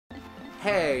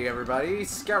Hey everybody,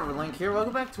 Link here.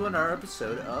 Welcome back to another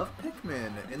episode of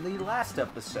Pikmin. In the last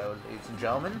episode, ladies and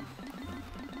gentlemen,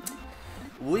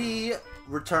 we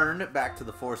returned back to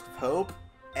the Forest of Hope,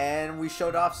 and we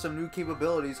showed off some new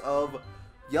capabilities of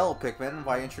yellow Pikmin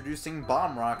by introducing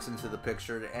bomb rocks into the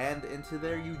picture and into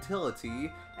their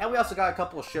utility. And we also got a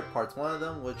couple of ship parts. One of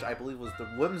them, which I believe was the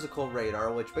Whimsical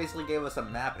Radar, which basically gave us a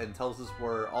map and tells us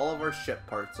where all of our ship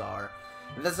parts are.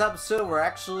 In this episode, we're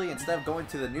actually, instead of going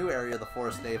to the new area of the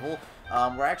Forest Naval,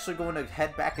 we're actually going to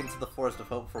head back into the Forest of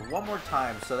Hope for one more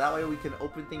time, so that way we can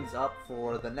open things up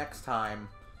for the next time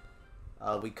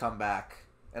we come back.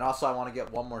 And also, I want to get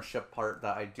one more ship part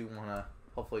that I do want to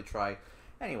hopefully try.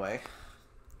 Anyway,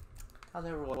 how's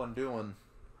everyone doing?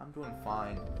 I'm doing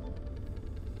fine.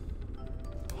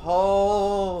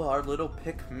 Oh, our little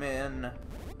Pikmin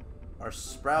are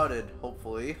sprouted,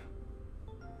 hopefully.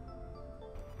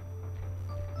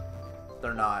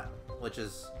 They're not, which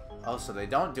is... Oh, so they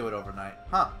don't do it overnight.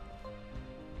 Huh.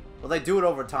 Well, they do it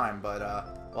over time, but,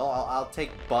 well, I'll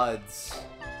take buds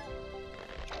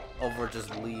over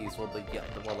just leaves. Well,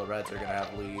 the reds are gonna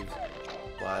have leaves,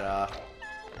 but, I'll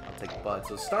take buds.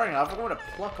 So starting off, we're going to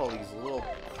pluck all these little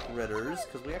critters,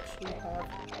 because we actually have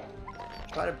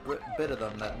quite a bit of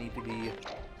them that need to be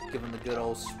given the good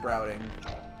old sprouting.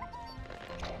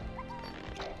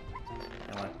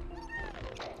 Anyway.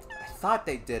 I thought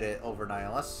they did it overnight,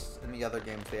 unless in the other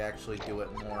games they actually do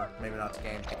it more. Maybe not this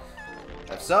game.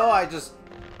 If so, I just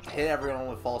hit everyone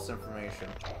with false information.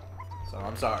 So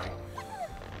I'm sorry.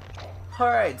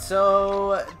 Alright,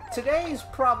 so today's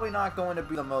probably not going to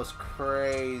be the most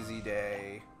crazy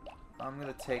day. I'm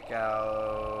going to take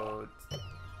out...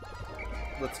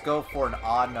 Let's go for an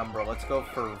odd number. Let's go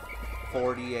for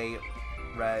 48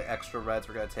 extra reds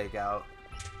we're going to take out.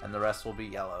 And the rest will be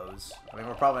yellows. I mean,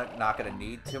 we're probably not going to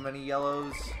need too many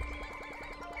yellows.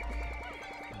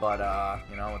 But,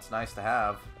 you know, it's nice to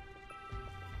have.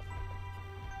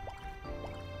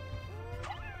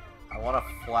 I want a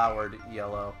flowered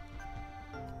yellow.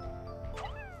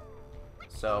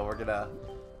 So we're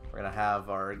gonna have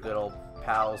our good old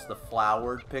pals, the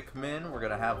flowered Pikmin. We're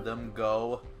gonna have them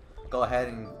go ahead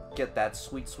and get that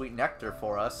sweet, sweet nectar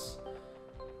for us.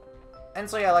 And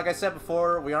so yeah, like I said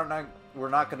before, we're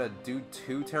not gonna do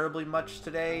too terribly much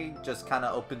today, just kind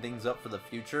of open things up for the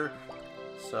future.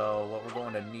 So what we're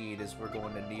going to need is we're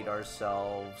going to need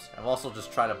ourselves, and we'll also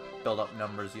just try to build up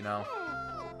numbers, you know.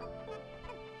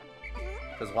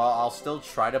 Because while I'll still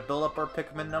try to build up our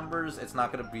Pikmin numbers, it's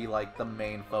not gonna be like the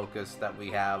main focus that we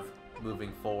have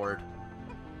moving forward.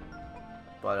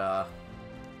 But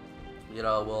you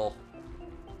know,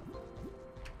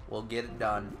 we'll get it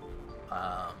done.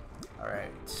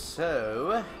 Alright,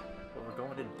 so what we're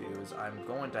going to do is I'm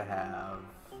going to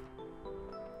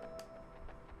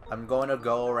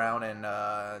go around and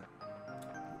I'm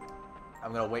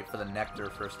going to wait for the nectar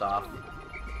first off.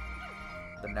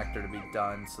 The nectar to be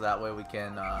done, so that way we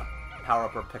can power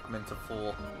up our Pikmin to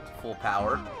full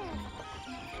power.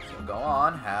 So go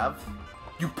on, have...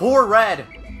 You poor red!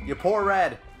 You poor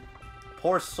red!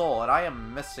 Poor soul, and I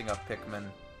am missing a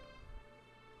Pikmin.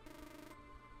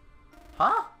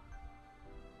 Huh?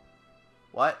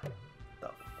 What the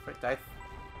frick?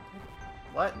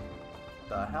 What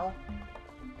the hell?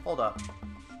 Hold up.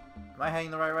 Am I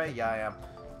heading the right way? Yeah, I am.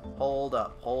 Hold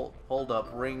up. Hold up.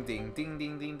 Ring ding. Ding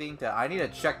ding ding ding. I need to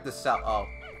check this out. Oh.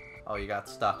 Oh, you got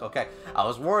stuck. Okay. I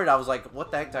was worried. I was like,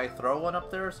 what the heck? Did I throw one up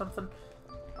there or something?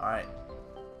 Alright.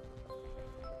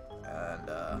 And,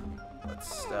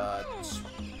 let's,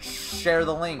 share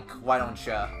the link. Why don't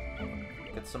ya?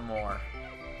 Get some more.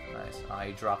 Nice.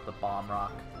 I dropped the bomb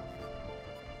rock.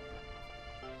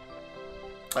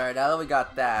 Alright, now that we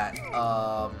got that,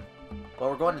 what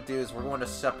we're going to do is we're going to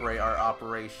separate our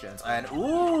operations. And,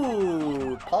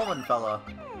 ooh, Pullman fella.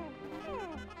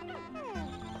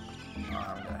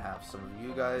 I'm going to have some of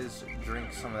you guys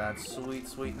drink some of that sweet,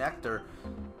 sweet nectar.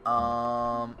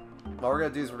 What we're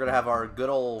going to do is we're going to have our good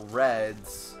old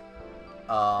reds,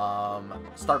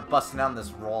 start busting down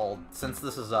this wall. Since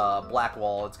this is a black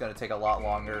wall, it's going to take a lot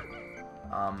longer.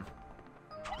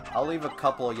 I'll leave a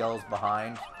couple of yellows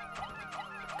behind,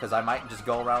 because I might just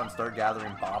go around and start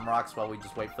gathering bomb rocks while we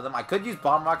just wait for them. I could use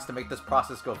bomb rocks to make this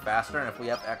process go faster, and if we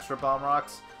have extra bomb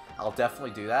rocks, I'll definitely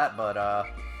do that, but,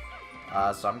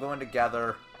 so I'm going to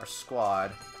gather our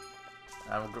squad.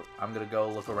 I'm gonna go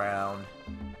look around.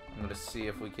 I'm gonna see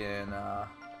if we can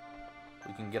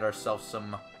get ourselves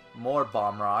some more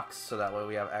bomb rocks, so that way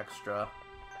we have extra.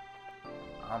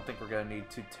 I don't think we're gonna need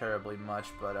too terribly much,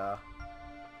 but,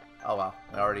 oh well,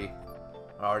 I already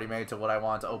made it to what I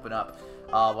wanted to open up.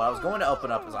 What I was going to open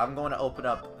up is I'm going to open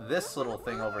up this little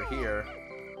thing over here,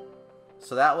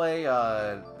 So that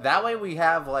way we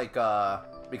have, like,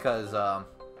 because,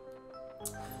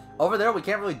 over there we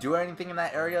can't really do anything in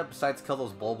that area besides kill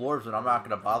those bulborbs, and I'm not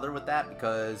going to bother with that,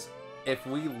 because if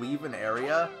we leave an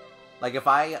area, like, if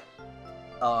I,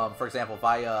 for example, if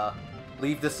I,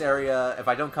 leave this area, if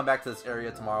I don't come back to this area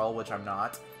tomorrow, which I'm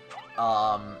not,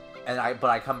 but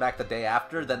I come back the day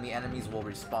after, then the enemies will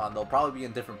respawn. They'll probably be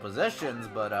in different positions,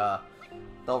 but,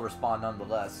 they'll respawn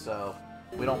nonetheless, so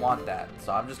we don't want that.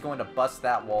 So I'm just going to bust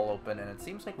that wall open, and it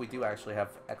seems like we do actually have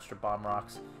extra bomb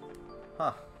rocks.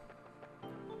 Huh.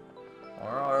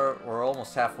 We're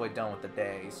almost halfway done with the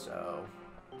day, so...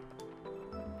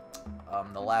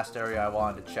 the last area I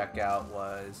wanted to check out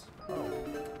was... Oh,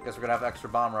 I guess we're gonna have extra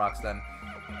bomb rocks then.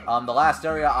 The last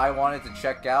area I wanted to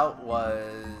check out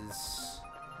was...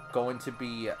 going to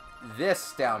be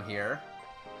this down here.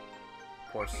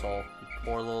 Poor soul.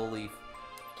 Poor little leaf.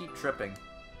 Keep tripping.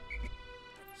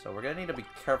 So we're gonna need to be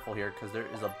careful here, because there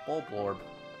is a bulborb.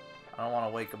 I don't want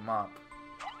to wake him up.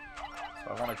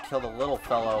 So I want to kill the little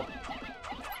fellow.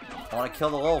 I want to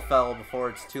kill the little fellow before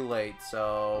it's too late,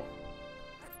 so...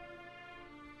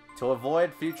 To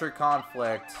avoid future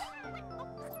conflict,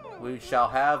 we shall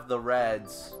have the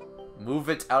reds move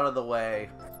it out of the way.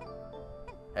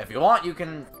 If you want, you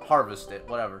can harvest it,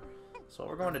 whatever. So what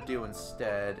we're going to do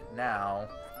instead now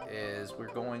is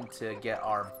we're going to get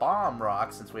our bomb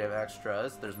rocks, since we have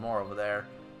extras. There's more over there,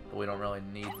 but we don't really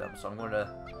need them. So we're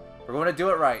going to do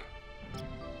it right.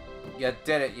 You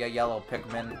did it, you yellow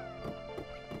Pikmin.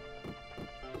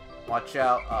 Watch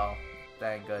out. Oh,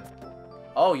 dang good.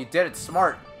 Oh, you did it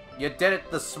smart. You did it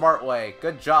the smart way.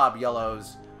 Good job,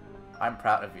 yellows. I'm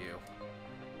proud of you.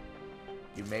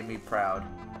 You made me proud.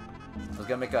 I was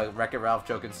gonna make a Wreck-It Ralph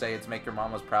joke and say it's make your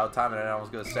mama's proud time, and then I was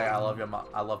gonna say I love your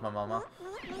I love my mama.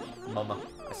 Mama.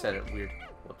 I said it weird.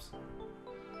 Whoops.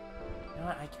 You know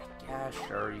what? Yeah,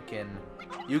 sure.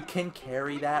 You can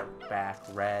carry that back,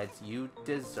 Reds. You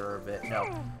deserve it. No.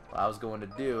 What I was going to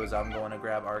do is I'm going to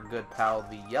grab our good pal,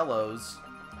 the yellows.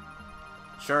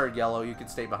 Sure, yellow, you can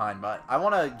stay behind, but I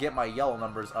want to get my yellow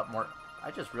numbers up more.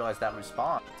 I just realized that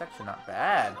respawn. It's actually not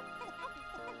bad.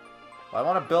 But I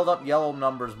want to build up yellow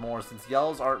numbers more, since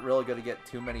yellows aren't really going to get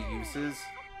too many uses.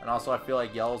 And also, I feel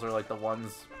like yellows are like the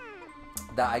ones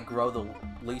that I grow the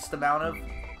least amount of.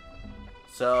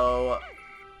 So,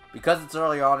 because it's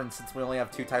early on, and since we only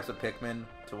have 2 types of Pikmin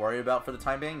to worry about for the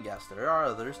time being, yes, there are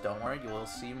others. Don't worry, you will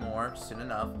see more soon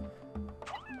enough.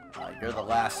 You're the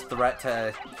last threat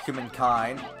to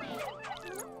humankind.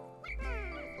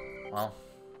 Well,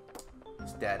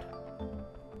 he's dead.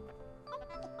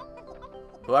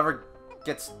 Whoever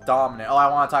gets dominant. Oh,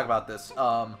 I want to talk about this.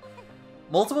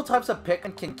 Multiple types of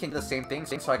Pikmin can do the same thing,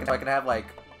 so I can have like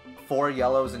 4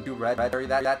 yellows and 2 red.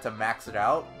 That to max it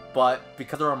out. But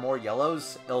because there are more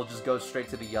yellows, it'll just go straight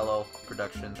to the yellow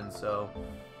production. And so,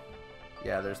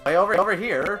 yeah, there's over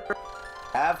here.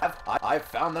 I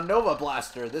found the Nova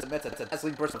Blaster. This emits a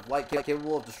dazzling burst of light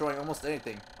capable of destroying almost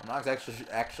anything. I'm not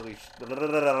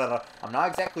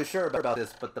exactly sure about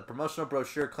this, but the promotional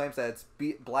brochure claims that its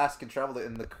blast can travel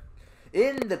in the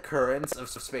currents of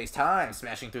space-time,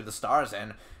 smashing through the stars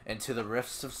and into the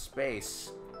rifts of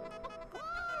space.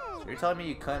 So you're telling me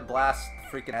you couldn't blast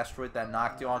the freaking asteroid that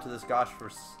knocked you onto this gosh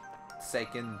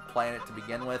forsaken planet to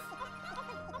begin with?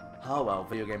 Oh well,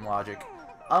 video game logic.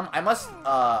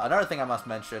 Another thing I must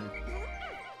mention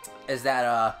is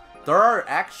that, there are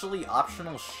actually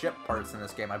optional ship parts in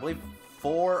this game. I believe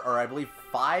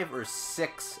 5 or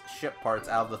 6 ship parts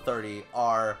out of the 30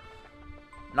 are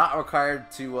not required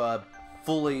to,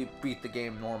 fully beat the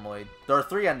game normally. There are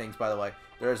 3 endings, by the way.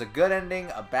 There is a good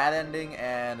ending, a bad ending,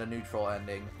 and a neutral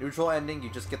ending. Neutral ending, you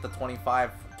just get the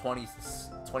 25,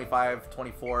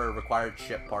 24 required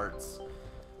ship parts.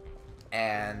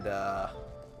 And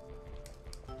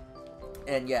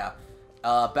yeah,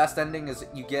 best ending is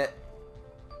you get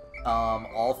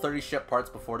all 30 ship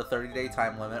parts before the 30-day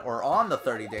time limit, or on the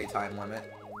 30-day time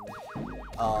limit,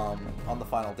 on the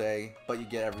final day, but you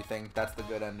get everything. That's the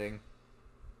good ending.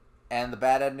 And the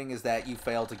bad ending is that you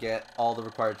fail to get all the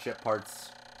required ship parts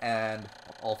and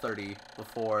all 30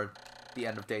 before the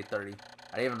end of day 30.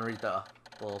 I didn't even read the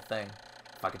little thing.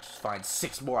 If I could just find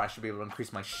 6 more, I should be able to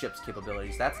increase my ship's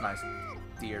capabilities. That's nice,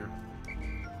 dear.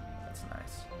 That's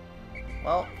nice.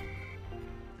 Well,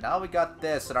 now we got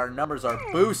this, and our numbers are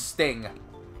boosting.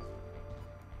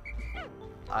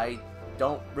 I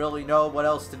don't really know what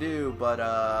else to do, but,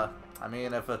 I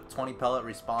mean, if a 20 pellet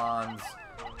respawns,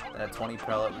 then a 20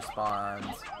 pellet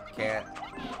respawns. Can't...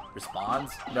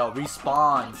 Respawns? No,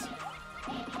 respawns.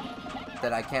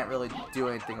 Then I can't really do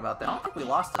anything about that. I don't think we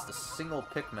lost just a single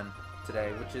Pikmin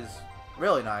today, which is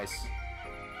really nice.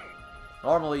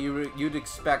 Normally, you'd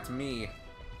expect me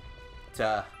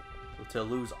to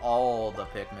lose all the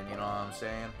Pikmin. You know what I'm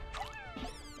saying? Yeah,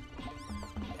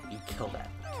 you kill that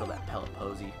pellet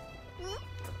posy.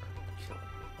 Kill it.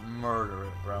 Murder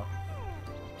it, bro.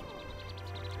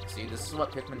 See, this is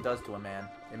what Pikmin does to a man.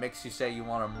 It makes you say you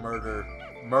want to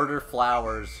murder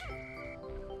flowers.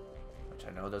 Which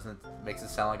I know makes it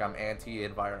sound like I'm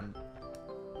anti-environment.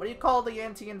 What do you call the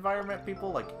anti-environment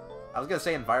people? Like, I was gonna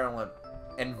say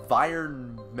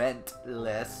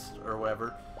environmentalist or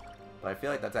whatever, but I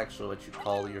feel like that's actually what you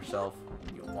call yourself.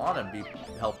 You want to be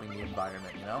helping the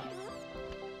environment, you know?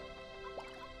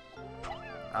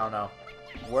 I don't know.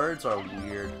 Words are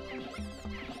weird.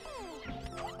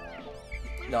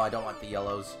 No, I don't want the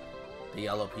yellow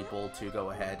people to go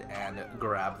ahead and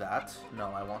grab that.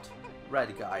 No, I want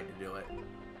red guy to do it.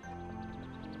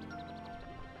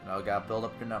 No, gotta build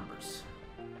up your numbers.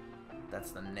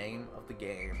 That's the name of the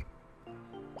game.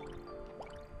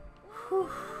 Whew.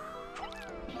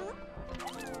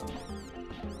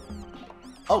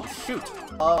 Oh shoot!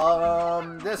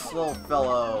 This little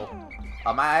fellow.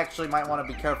 I actually might want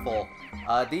to be careful.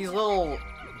 These little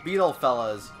beetle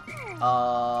fellas.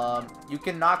 You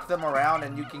can knock them around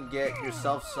and you can get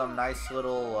yourself some nice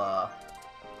little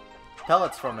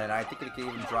pellets from it. I think it can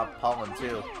even drop pollen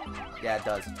too. Yeah, it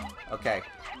does. Okay.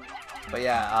 But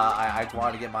yeah, I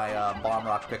want to get my bomb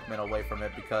rock Pikmin away from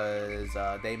it because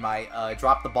they might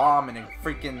drop the bomb and then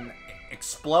freaking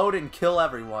explode and kill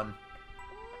everyone.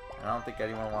 And I don't think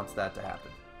anyone wants that to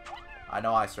happen. I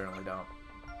know I certainly don't.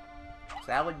 So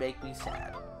that would make me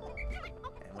sad.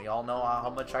 And we all know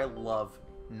how much I love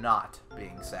not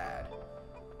being sad.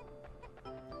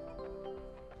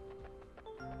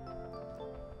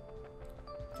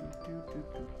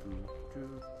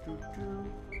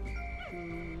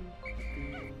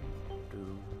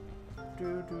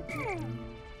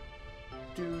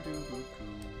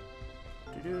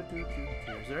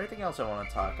 Is there anything else I want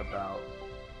to talk about?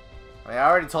 I mean, I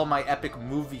already told my epic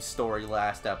movie story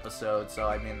last episode, so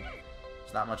I mean,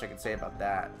 there's not much I can say about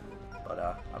that.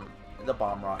 But the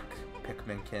bomb rock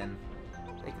Pikmin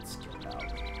they can skip it out.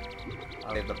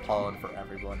 I'll save the pollen for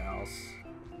everyone else.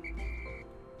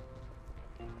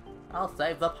 I'll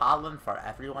save the pollen for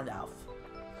everyone else.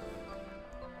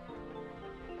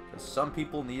 Because some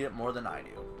people need it more than I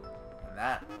do. And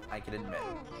that, I can admit.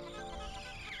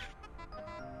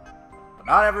 But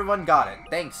not everyone got it.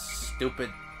 Thanks, stupid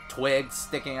twigs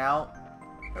sticking out.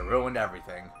 It ruined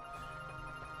everything.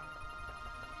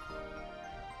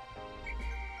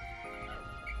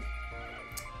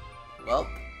 Well,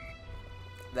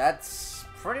 that's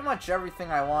pretty much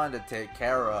everything I wanted to take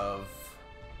care of.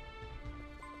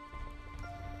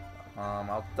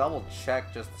 I'll double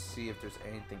check just to see if there's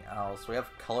anything else. We have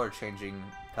color changing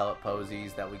pellet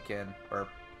posies that we can, or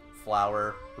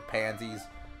flower, or pansies,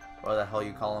 what the hell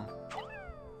you call them.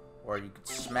 Or you could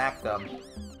smack them.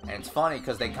 And it's funny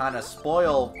because they kind of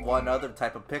spoil one other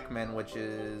type of Pikmin, which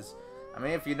is, I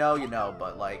mean, if you know, you know,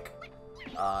 but like,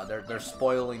 they're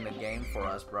spoiling the game for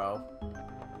us, bro.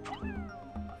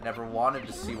 I never wanted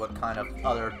to see what kind of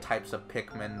other types of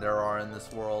Pikmin there are in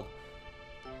this world.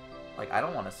 Like, I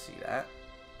don't want to see that.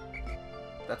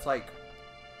 That's like,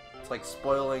 it's like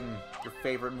spoiling your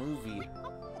favorite movie.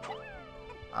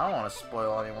 I don't want to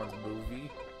spoil anyone's movie.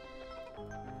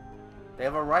 They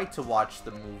have a right to watch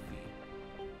the movie.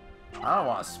 I don't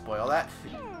want to spoil that.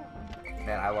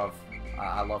 Man, I love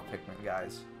Pikmin,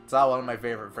 guys. It's not one of my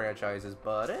favorite franchises,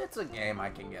 but it's a game I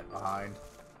can get behind.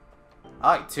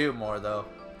 I like 2 more, though.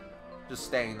 Just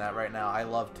saying that right now. I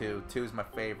love 2. 2 is my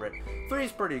favorite.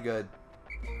 3's pretty good.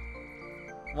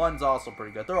 1's also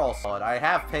pretty good. They're all solid. I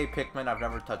have played Pikmin. I've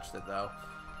never touched it, though.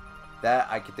 That,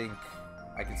 I can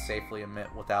safely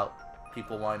admit without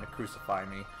people wanting to crucify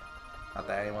me. Not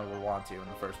that anyone would want to in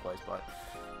the first place, but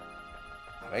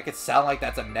I make it sound like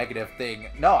that's a negative thing.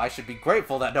 No, I should be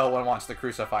grateful that no one wants to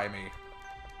crucify me.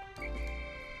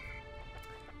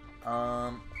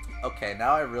 Okay,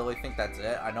 now I really think that's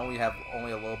it. I know we have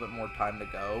only a little bit more time to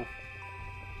go.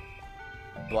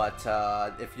 But,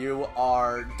 if you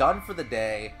are done for the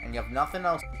day, and you have nothing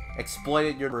else,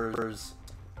 exploited your numbers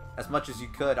as much as you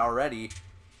could already,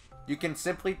 you can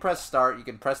simply press start, you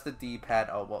can press the D-pad,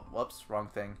 oh, whoops, wrong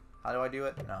thing. How do I do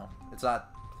it? No, it's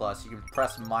not plus. You can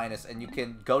press minus, and you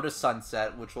can go to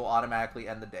sunset, which will automatically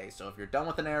end the day. So if you're done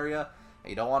with an area, and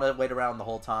you don't want to wait around the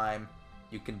whole time,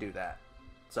 you can do that.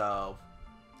 So,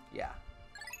 yeah.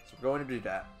 So we're going to do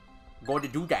that. I'm going to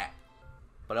do that.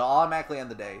 But it'll automatically end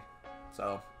the day.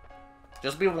 So,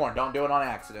 just be warned, don't do it on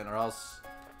accident, or else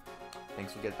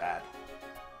things will get bad.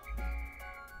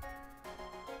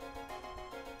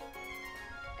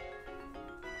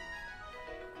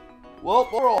 Well,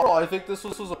 overall, I think this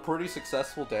was a pretty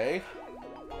successful day.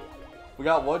 We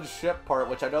got one ship part,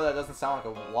 which I know that doesn't sound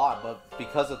like a lot, but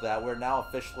because of that, we're now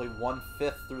officially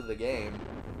 1/5 through the game.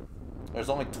 There's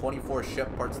only 24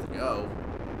 ship parts to go,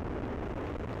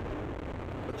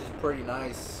 which is pretty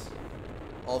nice,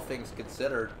 all things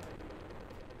considered.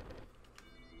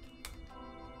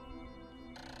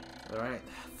 Alright,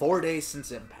 4 days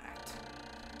since impact.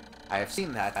 I have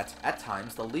seen that, at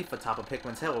times, the leaf atop a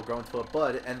Pikmin's head will grow into a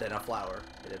bud and then a flower.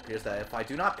 It appears that if I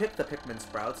do not pick the Pikmin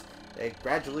sprouts, they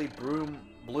gradually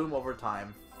bloom over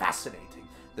time. Fascinating.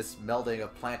 This melding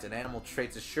of plant and animal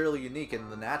traits is surely unique in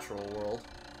the natural world.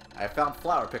 I have found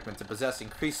flower Pikmin to possess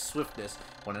increased swiftness.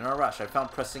 When in a rush, I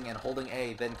found pressing and holding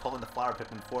A, then calling the flower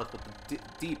Pikmin forth with the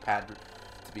D-pad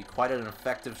to be quite an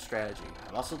effective strategy.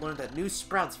 I've also learned that new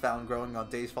sprouts found growing on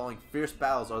days following fierce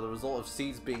battles are the result of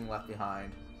seeds being left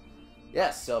behind.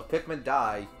 Yes, so if Pikmin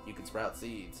die, you can sprout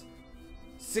seeds.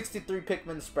 63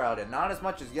 Pikmin sprouted. Not as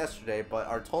much as yesterday, but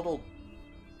our total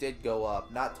did go up.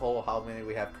 Not total how many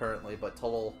we have currently, but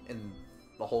total in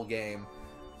the whole game.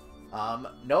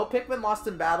 No Pikmin lost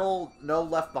in battle, no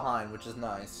left behind, which is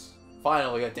nice.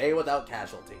 Finally, a day without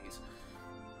casualties.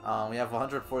 We have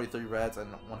 143 reds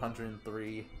and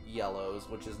 103 yellows,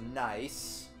 which is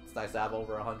nice. It's nice to have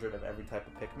over 100 of every type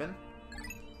of Pikmin.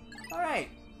 Alright.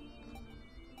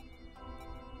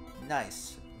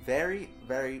 Nice. Very,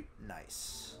 very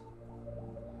nice.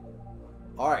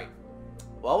 Alright.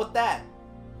 Well, with that,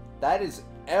 that is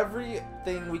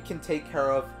everything we can take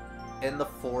care of in the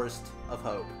Forest of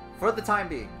Hope. For the time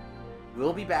being.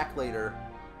 We'll be back later.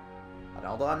 And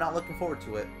although I'm not looking forward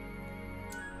to it,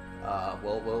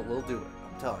 we'll do it.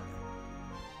 I'm telling you.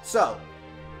 So,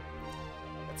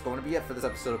 that's going to be it for this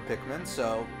episode of Pikmin.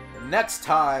 So, next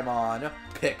time on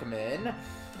Pikmin,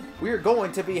 we are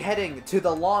going to be heading to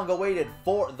the long-awaited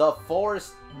the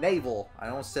Forest Navel. I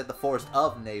almost said the Forest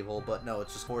of Navel, but no,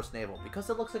 it's just Forest Navel because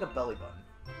it looks like a belly button.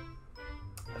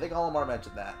 I think Olimar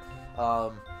mentioned that.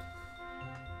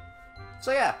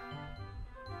 So yeah.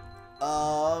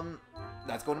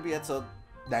 That's going to be it. So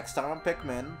next time on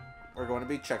Pikmin, we're going to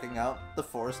be checking out the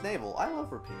Forest Navel. I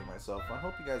love repeating myself. I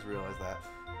hope you guys realize that.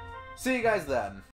 See you guys then.